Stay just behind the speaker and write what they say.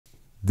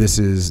This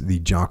is the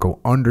Jocko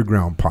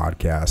Underground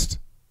podcast,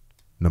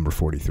 number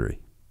 43.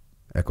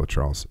 Echo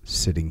Charles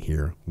sitting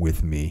here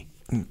with me.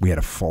 We had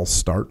a false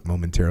start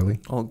momentarily.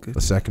 All good.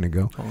 A second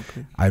ago. All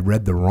good. I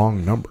read the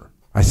wrong number.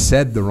 I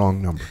said the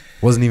wrong number.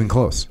 Wasn't even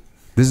close.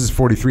 This is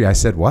 43. I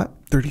said what?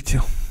 32.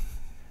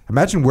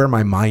 Imagine where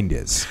my mind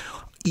is.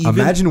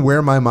 Imagine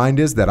where my mind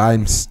is that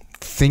I'm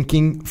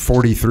thinking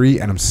 43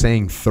 and I'm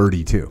saying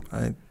 32.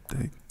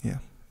 Yeah,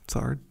 it's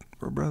hard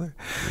for a brother.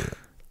 Yeah.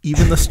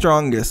 Even the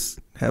strongest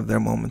have their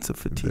moments of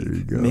fatigue. There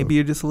you go. Maybe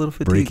you're just a little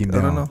fatigued. Breaking down.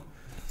 I don't know.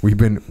 We've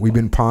been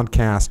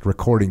podcast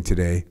recording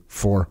today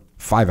for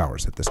 5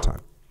 hours at this time.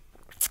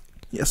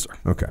 Yes, sir.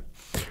 Okay.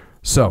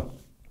 So,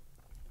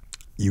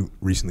 you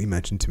recently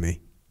mentioned to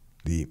me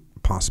the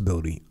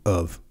possibility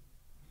of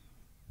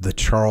the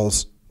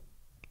Charles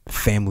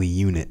family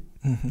unit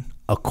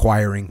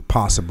acquiring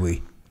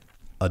possibly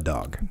a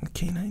dog. A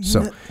canine so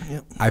unit.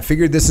 Yep. I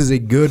figured this is a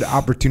good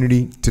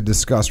opportunity to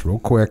discuss real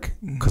quick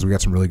because we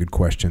got some really good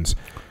questions.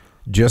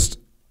 Just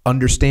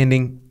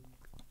understanding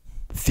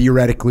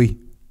theoretically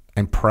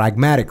and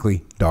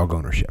pragmatically dog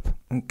ownership.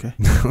 Okay.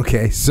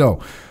 Okay,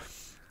 so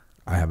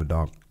I have a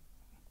dog.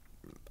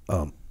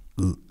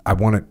 I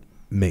want to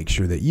make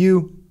sure that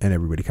you and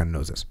everybody kind of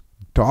knows this.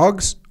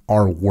 Dogs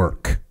are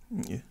work.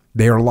 Yeah.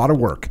 They are a lot of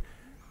work.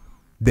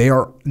 They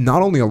are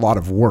not only a lot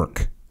of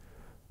work,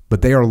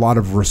 but they are a lot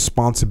of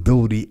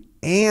responsibility.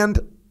 And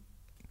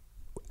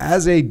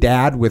as a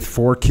dad with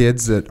 4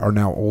 kids that are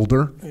now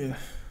older,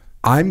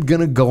 I'm going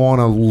to go on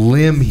a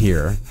limb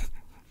here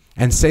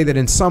and say that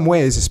in some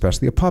ways,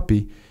 especially a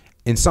puppy,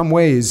 in some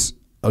ways,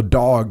 a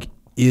dog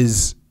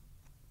is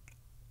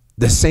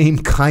the same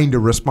kind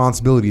of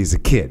responsibility as a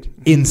kid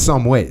in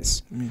some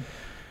ways.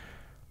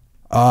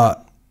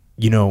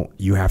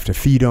 You have to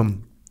feed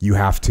them. You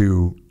have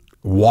to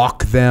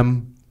walk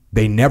them.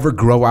 They never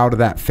grow out of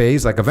that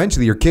phase. Like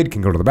eventually your kid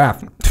can go to the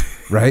bathroom,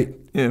 right?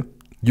 Yeah.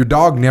 Your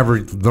dog never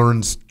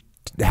learns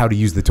how to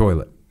use the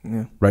toilet,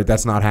 right?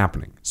 That's not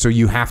happening. So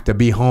you have to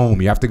be home.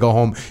 You have to go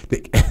home.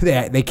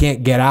 They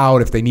can't get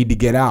out if they need to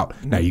get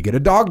out. Now you get a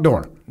dog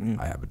door.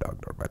 I have a dog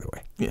door, by the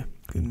way. Yeah.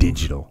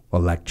 Digital,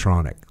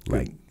 electronic.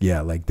 Like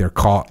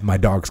my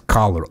dog's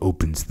collar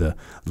opens the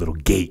little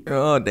gate.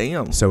 Oh,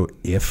 damn. So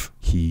if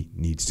he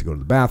needs to go to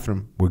the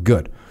bathroom, we're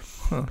good.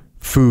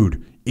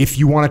 Food. If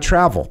you want to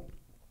travel,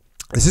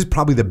 this is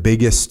probably the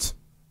biggest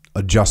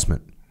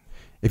adjustment.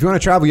 If you want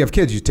to travel, you have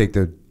kids, you take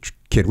the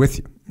kid with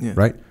you,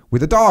 right?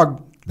 With a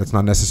dog, that's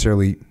not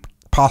necessarily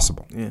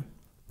possible,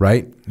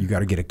 right? You got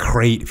to get a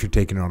crate if you're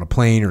taking it on a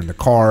plane or in the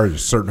car.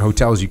 There's certain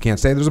hotels you can't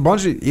stay. There's a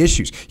bunch of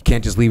issues. You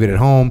can't just leave it at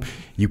home.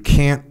 You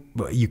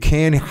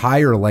can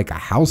hire like a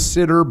house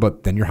sitter,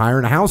 but then you're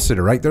hiring a house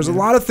sitter, right? There's a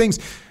lot of things.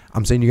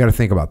 I'm saying you got to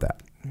think about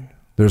that.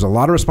 There's a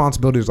lot of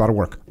responsibility. There's a lot of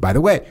work. By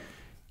the way,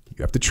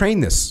 you have to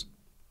train this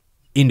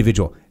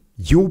individual.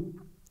 You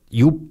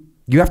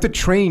have to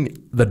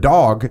train the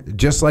dog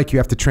just like you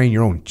have to train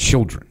your own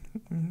children.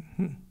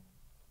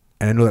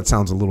 And I know that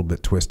sounds a little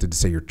bit twisted to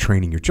say you're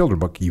training your children,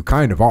 but you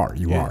kind of are.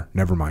 You are.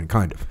 Never mind,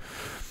 kind of.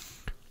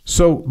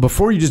 So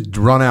before you just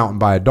run out and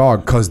buy a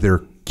dog because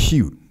they're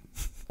cute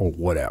or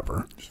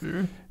whatever,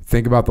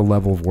 think about the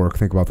level of work.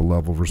 Think about the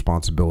level of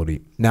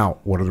responsibility. Now,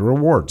 what are the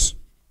rewards?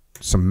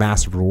 Some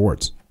massive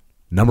rewards.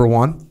 Number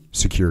 1,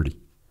 security.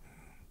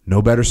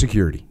 No better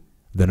security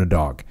than a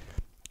dog.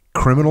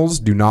 Criminals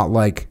do not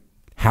like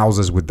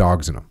houses with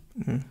dogs in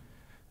them.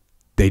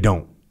 They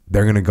don't.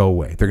 They're going to go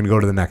away. They're going to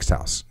go to the next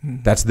house.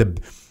 That's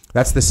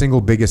the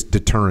single biggest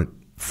deterrent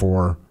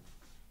for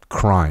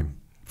crime,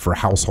 for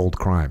household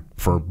crime,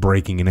 for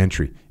breaking and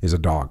entry is a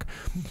dog.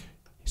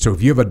 So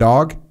if you have a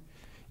dog,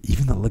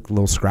 even the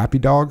little scrappy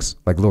dogs,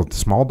 like little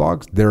small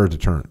dogs, they're a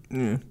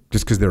deterrent.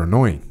 Just because they're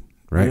annoying,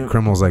 right?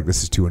 Criminals like,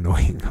 this is too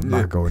annoying. I'm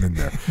not going in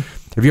there.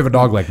 If you have a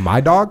dog like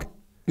my dog,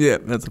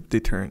 that's a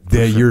deterrent.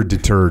 You're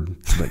deterred.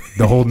 Like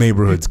the whole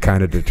neighborhood's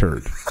kind of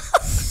deterred.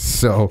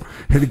 So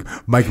I think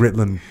Mike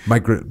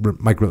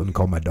Ritland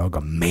called my dog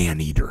a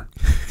man eater.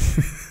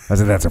 I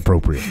said that's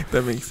appropriate.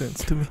 That makes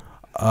sense to me.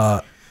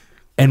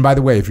 And by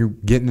the way, if you're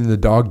getting in the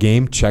dog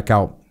game, check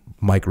out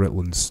Mike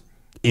Ritland's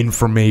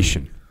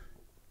information.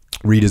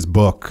 Read his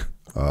book.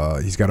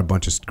 He's got a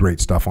bunch of great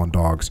stuff on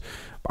dogs.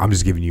 I'm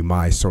just giving you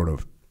my sort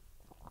of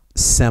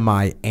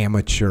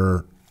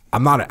semi-amateur.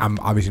 I'm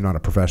obviously not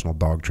a professional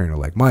dog trainer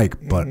like Mike,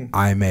 but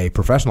I'm a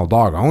professional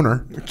dog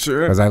owner.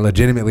 Sure. Because I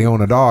legitimately own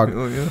a dog.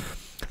 Oh, yeah.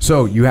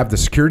 So you have the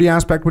security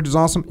aspect, which is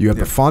awesome. You have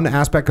the fun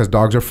aspect because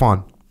dogs are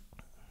fun.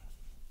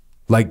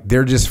 Like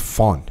they're just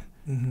fun.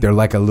 They're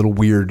like a little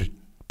weird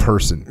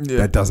person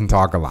that doesn't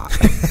talk a lot.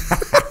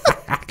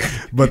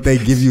 But they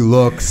give you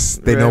looks.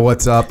 They know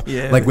what's up.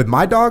 Yeah. Like with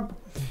my dog,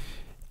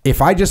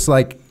 if I just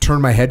like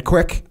turn my head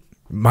quick,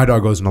 my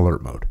dog goes in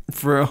alert mode.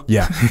 For real?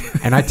 Yeah.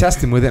 And I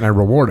test him with it and I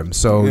reward him.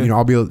 So,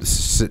 I'll be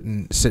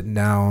sitting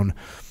down,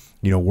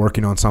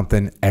 working on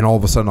something, and all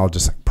of a sudden I'll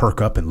just like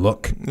perk up and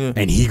look,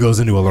 and he goes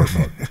into alert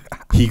mode.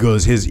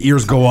 His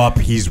ears go up,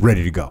 he's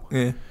ready to go.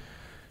 Yeah.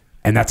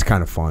 And that's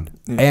kind of fun.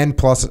 Yeah. And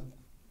plus,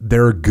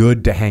 they're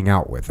good to hang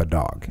out with, a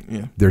dog.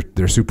 Yeah.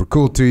 They're super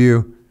cool to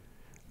you.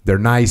 They're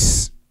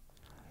nice.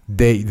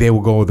 They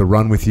will go the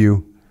run with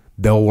you.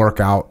 They'll work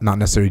out, not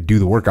necessarily do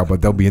the workout,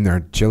 but they'll be in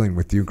there chilling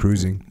with you,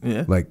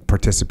 cruising, like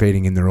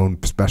participating in their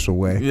own special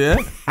way. Yeah,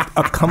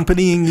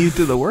 accompanying you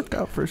to the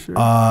workout for sure.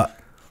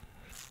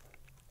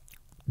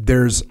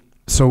 There's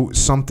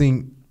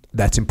something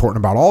that's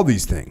important about all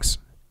these things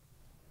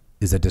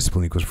is that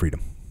discipline equals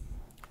freedom.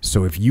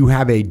 So if you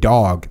have a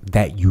dog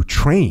that you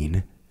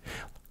train,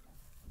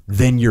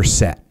 then you're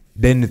set.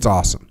 Then it's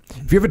awesome.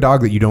 If you have a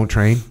dog that you don't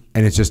train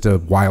and it's just a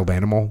wild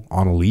animal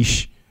on a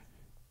leash,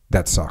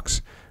 that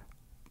sucks.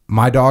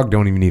 My dog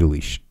don't even need a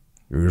leash.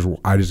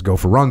 I just go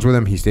for runs with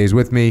him. He stays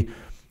with me.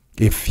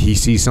 If he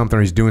sees something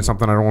or he's doing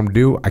something I don't want him to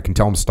do, I can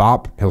tell him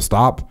stop. He'll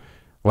stop.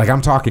 Like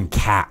I'm talking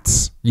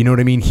cats. You know what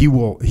I mean? He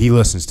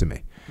listens to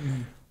me.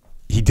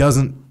 He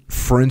doesn't,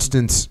 for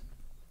instance,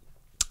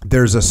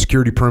 there's a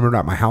security perimeter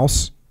at my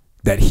house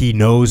that he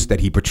knows,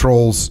 that he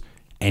patrols,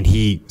 and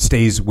he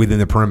stays within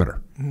the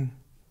perimeter.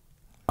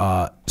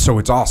 So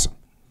it's awesome.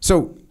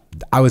 So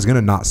I was going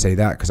to not say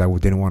that because I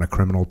didn't want a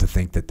criminal to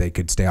think that they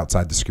could stay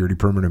outside the security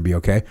perimeter and be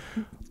okay.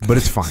 But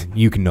it's fine.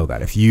 You can know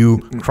that. If you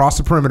cross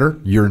the perimeter,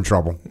 you're in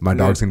trouble. My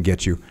dog's going to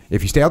get you.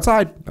 If you stay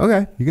outside,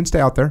 okay, you can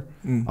stay out there.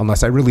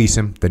 Unless I release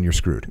him, then you're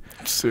screwed.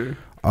 Sure.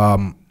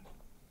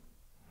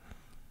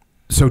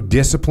 So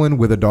discipline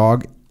with a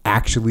dog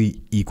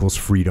actually equals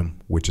freedom,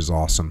 which is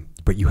awesome.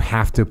 But you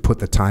have to put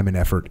the time and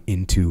effort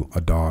into a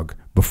dog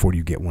before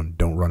you get one.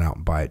 Don't run out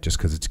and buy it just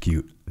because it's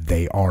cute.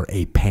 They are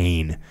a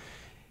pain,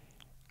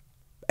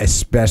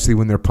 especially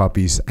when they're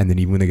puppies, and then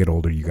even when they get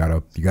older, you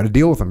gotta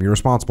deal with them. You're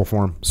responsible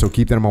for them. So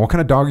keep them in mind. What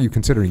kind of dog are you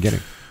considering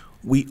getting?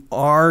 We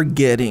are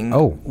getting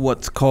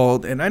what's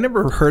called, and I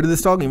never heard of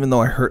this dog, even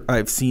though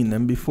I've seen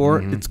them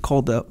before. It's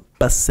called a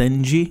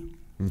Basenji.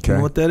 Okay. You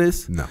know what that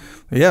is? No.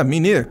 Yeah, me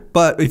neither.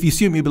 But if you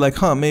see them, you'll be like,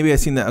 huh, maybe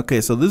I've seen that.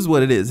 Okay, so this is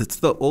what it is. It's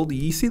the old,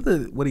 you see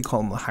what do you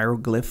call them, the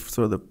hieroglyphs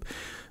or the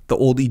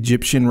old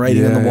Egyptian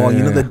writing on the wall?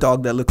 You know the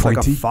dog that looks pointy?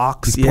 Like a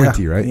fox? It's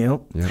pointy, right?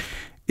 Yep.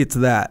 It's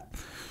that.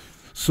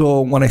 So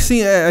when I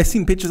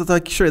seen pictures, I was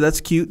like, sure, that's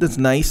cute, that's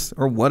nice,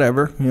 or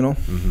whatever, you know.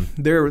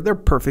 They're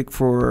perfect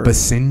for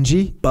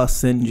Basenji?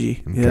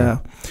 Basenji, okay. Yeah.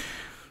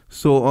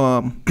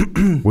 So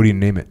what do you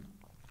name it?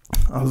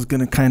 I was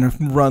gonna kind of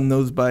run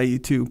those by you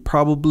too.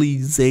 Probably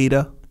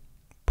Zeta.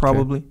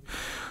 Probably.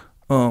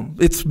 Okay.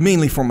 It's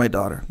mainly for my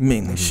daughter.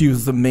 Mainly, she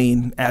was the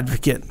main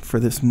advocate for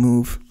this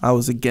move. I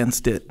was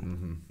against it.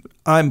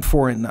 I'm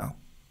for it now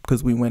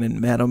because we went and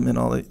met him and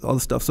all the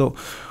stuff. So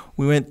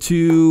we went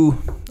to,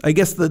 I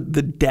guess the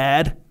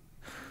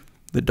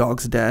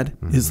dog's dad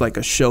is like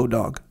a show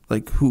dog,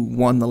 like who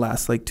won the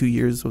last like 2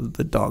 years of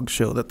the dog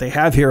show that they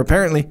have here.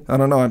 Apparently, I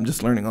don't know. I'm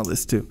just learning all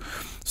this too.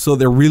 So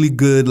they're really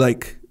good,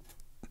 like.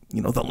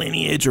 You know, the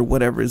lineage or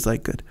whatever is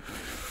like good.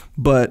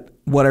 But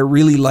what I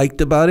really liked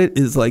about it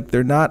is like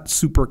they're not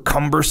super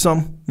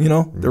cumbersome, you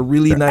know? They're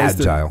really nice.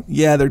 Agile.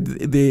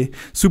 They're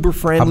super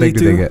friendly. How big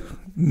do they get?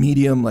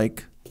 Medium,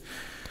 like,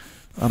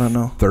 I don't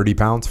know. 30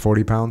 pounds,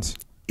 40 pounds?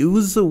 It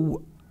was I'm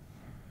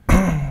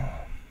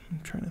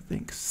trying to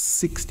think,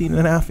 16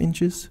 and a half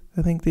inches,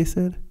 I think they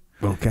said.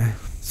 Okay.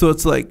 So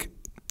it's like,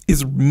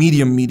 it's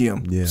medium.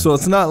 Yeah. So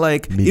it's not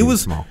like, medium it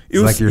was small. It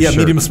was like your shirt,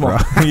 medium small.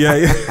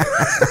 Yeah.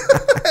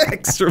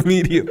 Extra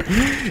medium.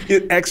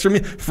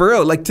 For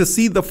real, like to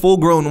see the full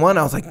grown one,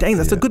 I was like, dang,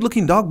 that's a good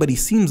looking dog, but he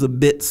seems a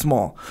bit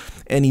small.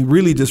 And he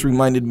really just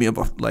reminded me of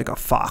a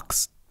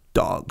fox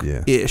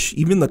dog-ish.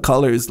 Even the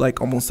color is like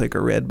almost like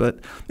a red. But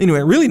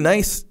anyway, really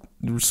nice,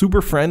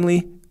 super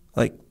friendly.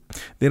 Like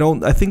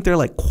I think they're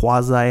like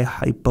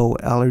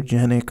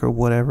quasi-hypoallergenic or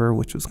whatever,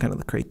 which was kind of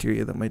the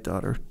criteria that my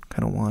daughter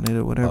kind of wanted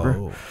or whatever.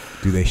 Oh.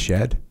 Do they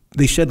shed?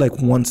 They shed like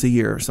once a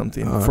year or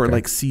something for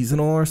like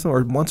seasonal or so,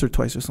 or once or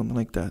twice or something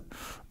like that.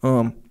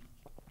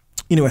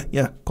 Anyway,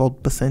 yeah,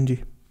 called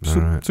Basenji.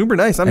 Super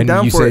nice. I'm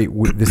down for it. And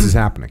you say this is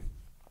happening.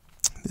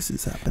 This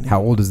is happening.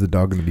 How old is the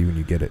dog going to be when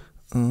you get it?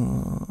 I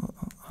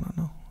don't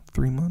know.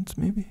 3 months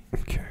maybe.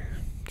 Okay.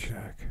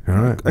 Check. All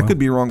right. I could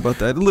be wrong about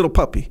that. A little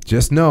puppy.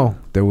 Just know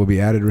there will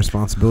be added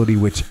responsibility,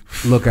 which,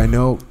 look, I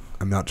know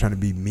I'm not trying to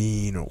be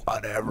mean or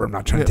whatever. I'm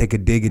not trying to take a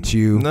dig at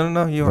you.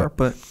 No, you are,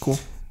 but cool.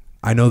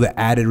 I know the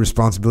added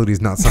responsibility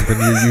is not something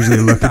you're usually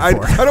looking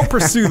for. I don't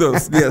pursue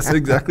those. Yes,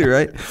 exactly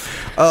right.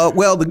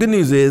 Well, the good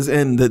news is,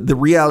 and the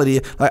reality,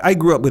 I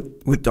grew up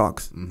with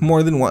dogs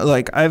more than one.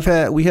 Like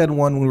we had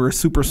one when we were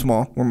super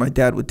small, where my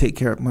dad would take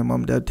care of, my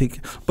mom and dad would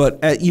take care. But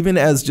even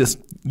as just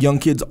young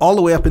kids, all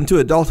the way up into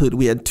adulthood,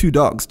 we had 2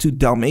 dogs, 2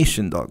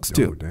 Dalmatian dogs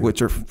too,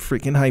 which are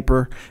freaking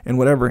hyper and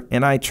whatever.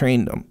 And I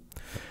trained them.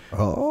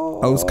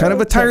 I was kind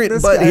of a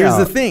tyrant, but here's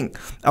the thing.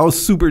 I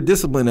was super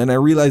disciplined, and I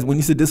realized when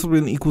you said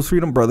discipline equals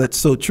freedom, bro, that's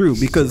so true.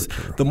 Because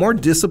the more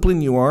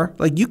disciplined you are,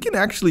 like you can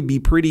actually be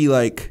pretty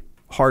like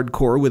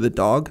hardcore with a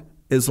dog.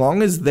 As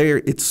long as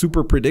it's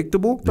super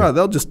predictable, bro,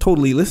 they'll just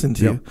totally listen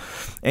to you.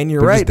 And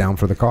you're right. Just down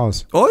for the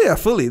cause. Oh, yeah,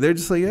 fully. They're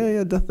just like,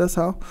 yeah, that's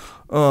how.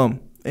 And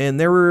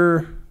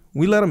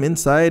we let them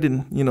inside,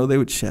 and, you know, they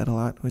would shed a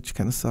lot, which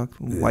kind of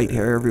sucked. White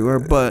hair everywhere.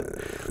 But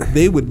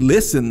they would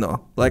listen,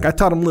 though. Like, I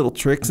taught them little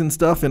tricks and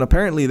stuff, and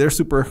apparently they're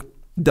super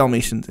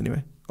Dalmatians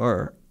anyway.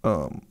 are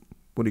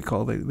what do you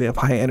call it? They have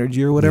high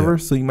energy or whatever,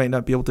 so you might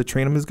not be able to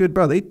train them as good.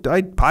 Bro,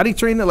 I potty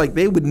trained it. Like,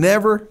 they would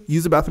never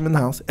use a bathroom in the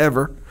house,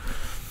 ever.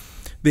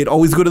 They'd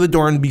always go to the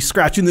door and be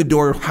scratching the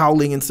door,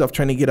 howling and stuff,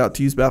 trying to get out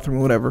to use bathroom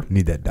or whatever.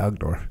 Need that dog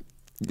door.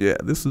 Yeah,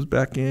 this was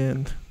back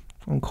on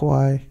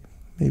Kauai,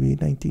 maybe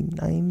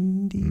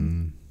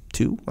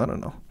 1992. I don't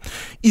know.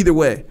 Either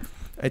way,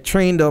 I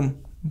trained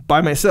them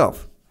by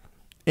myself.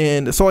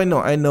 And so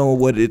I know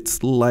what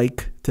it's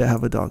like to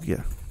have a dog,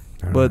 yeah.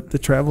 But the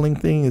traveling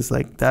thing is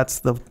like, that's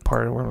the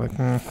part where we're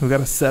like, we got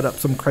to set up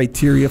some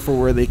criteria for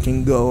where they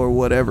can go or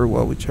whatever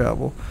while we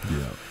travel.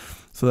 Yeah.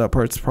 So that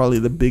part's probably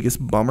the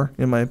biggest bummer,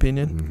 in my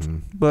opinion. Mm-hmm.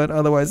 But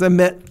otherwise, I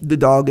met the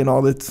dog and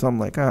all that, so I'm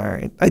like, all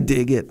right, I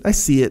dig it. I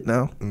see it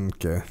now.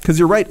 Okay. Because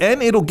you're right.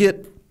 And it'll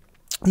get,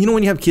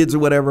 when you have kids or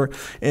whatever,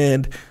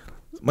 and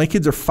my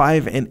kids are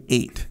 5 and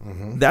 8,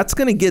 that's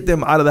going to get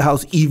them out of the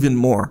house even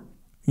more.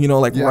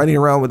 Riding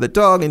around with a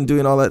dog and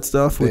doing all that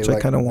stuff, which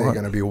I kind of want. They're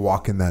going to be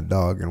walking that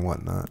dog and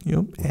whatnot.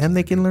 Yep. And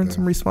they can learn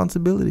some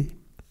responsibility.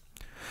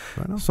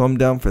 So I'm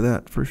down for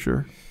that, for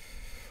sure.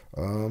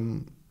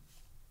 All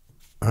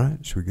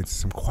right. Should we get to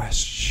some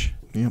questions?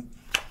 Yep.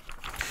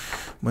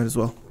 Might as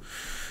well.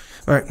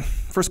 All right.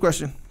 First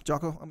question.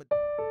 Jocko,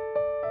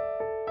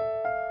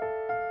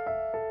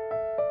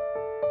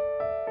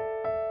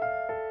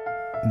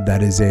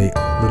 That is a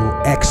little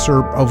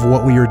excerpt of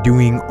what we are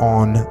doing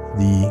on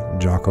the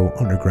Jocko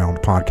Underground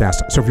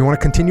podcast. So if you want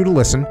to continue to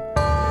listen,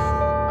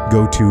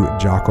 go to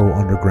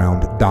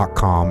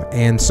jockounderground.com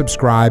and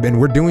subscribe. And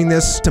we're doing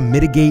this to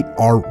mitigate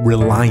our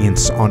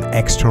reliance on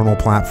external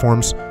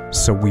platforms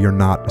so we are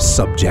not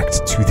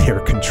subject to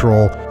their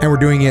control. And we're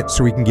doing it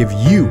so we can give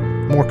you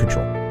more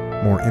control,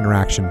 more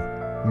interaction,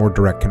 more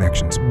direct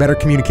connections, better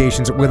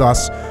communications with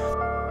us,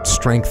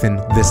 strengthen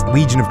this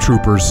legion of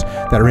troopers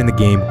that are in the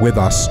game with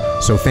us.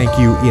 So thank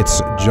you.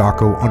 It's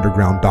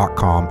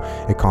jockounderground.com.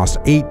 It costs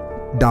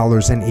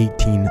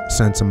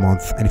 $8.18 a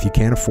month. And if you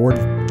can't afford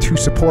to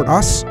support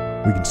us,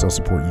 we can still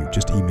support you.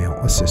 Just email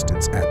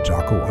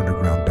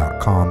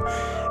assistance@jockounderground.com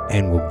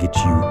and we'll get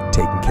you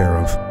taken care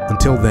of.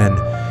 Until then,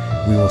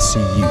 we will see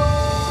you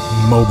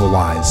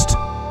mobilized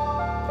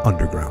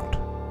underground.